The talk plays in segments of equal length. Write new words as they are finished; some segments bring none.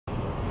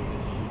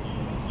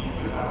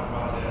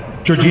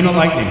Georgina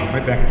Lightning,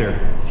 right back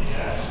there.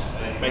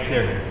 Right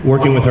there.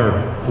 Working with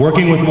her.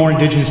 Working with more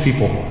Indigenous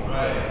people.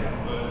 Right.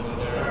 But so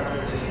there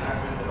aren't any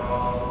actors at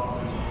all?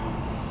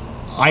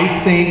 I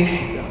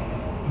think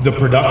the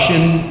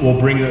production will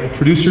bring the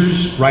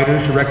producers,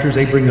 writers, directors,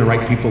 they bring the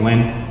right people in.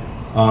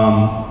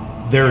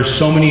 There are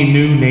so many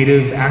new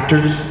Native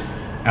actors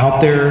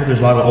out there. There's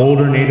a lot of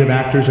older Native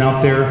actors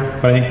out there,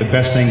 but I think the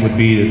best thing would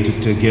be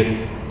to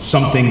get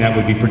something that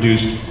would be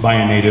produced by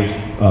a Native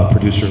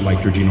producer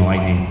like Georgina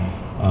Lightning.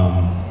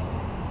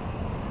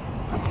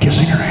 I'm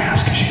kissing her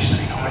ass because she's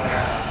sitting over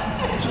there.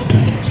 So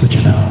just let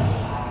you know.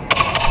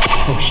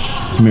 Oh,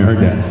 somebody heard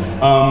that.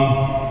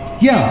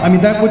 Yeah, I mean,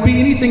 that would be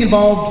anything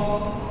involved,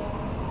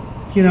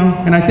 you know,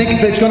 and I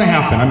think that's going to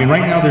happen. I mean,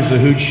 right now there's a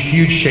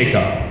huge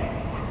shakeup,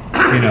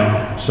 you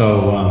know,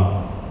 so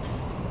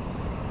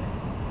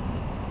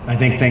I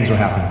think things will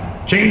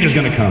happen. Change is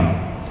going to come.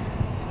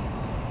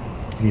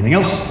 Anything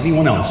else?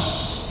 Anyone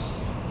else?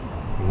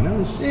 Anyone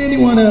else?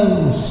 Anyone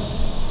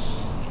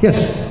else?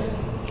 Yes?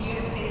 Do you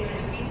have a favorite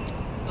movie?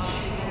 Not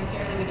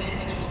necessarily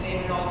within, but just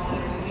favorite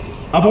all-time movie?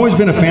 I've always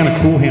been a fan of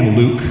Cool Hand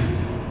Luke,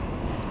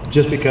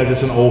 just because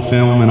it's an old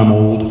film and I'm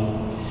old.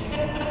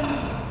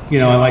 You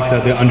know, I like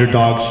the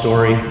underdog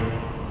story.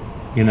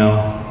 You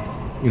know,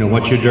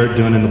 what's your dirt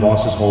doing in the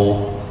boss's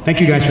hole? Thank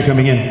you guys for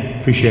coming in.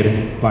 Appreciate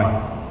it.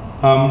 Bye.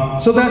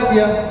 So that,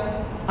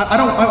 yeah,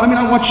 I mean,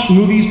 I watch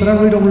movies, but I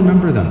really don't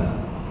remember them.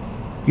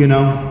 You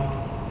know,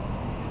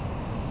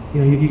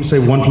 you can say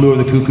One Flew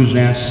Over the Cuckoo's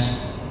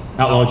Nest,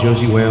 Outlaw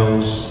Josie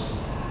Wales,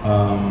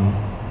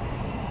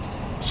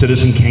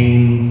 Citizen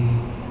Kane.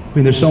 I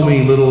mean, there's so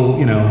many little,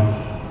 you know.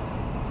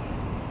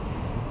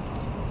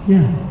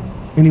 Yeah.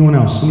 Anyone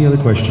else? Any other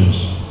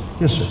questions?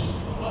 Yes, sir.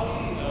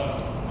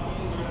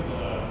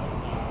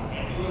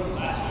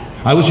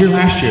 I was here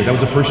last year. That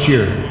was the first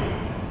year.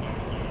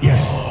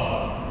 Yes.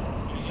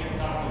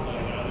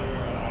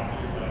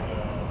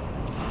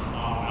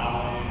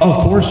 Oh,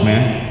 of course,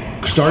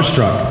 man.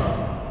 Starstruck.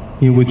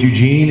 You know, with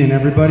Eugene and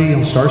everybody,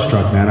 I'm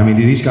starstruck, man. I mean,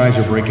 these guys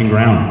are breaking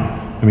ground.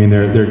 I mean,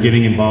 they're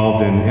getting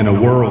involved in a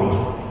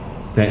world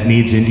that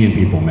needs Indian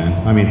people, man.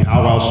 I mean,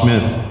 Pow Wow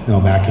Smith, you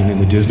know, back in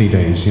the Disney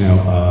days, you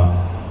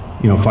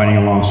know, fighting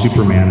along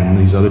Superman and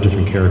these other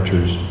different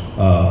characters,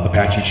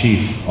 Apache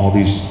Chief, all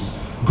these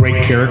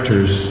great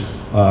characters,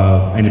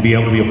 and to be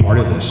able to be a part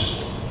of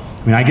this.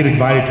 I mean, I get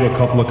invited to a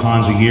couple of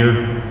cons a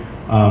year.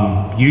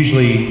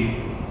 Usually,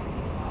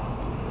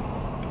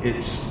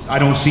 I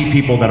don't see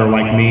people that are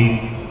like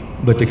me,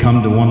 but to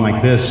come to one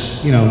like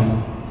this, you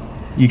know,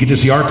 you get to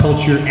see our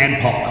culture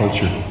and pop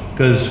culture.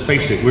 Because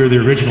face it, we're the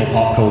original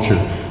pop culture,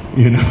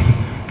 you know.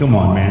 Come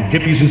on, man.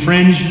 Hippies and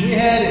fringe, we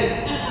had it.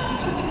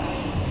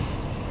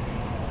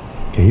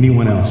 Okay,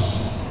 anyone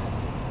else?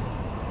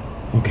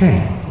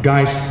 Okay,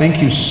 guys,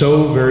 thank you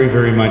so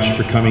very much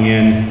for coming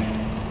in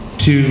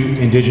to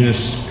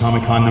Indigenous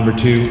Comic-Con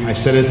 #2. I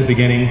said it at the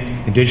beginning,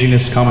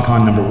 Indigenous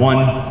Comic-Con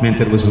 #1 meant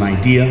that it was an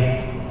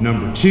idea.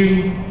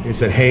 #2 is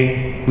that,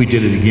 hey, we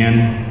did it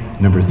again.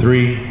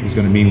 #3 is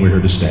going to mean we're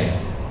here to stay.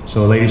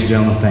 So ladies and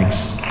gentlemen,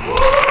 thanks.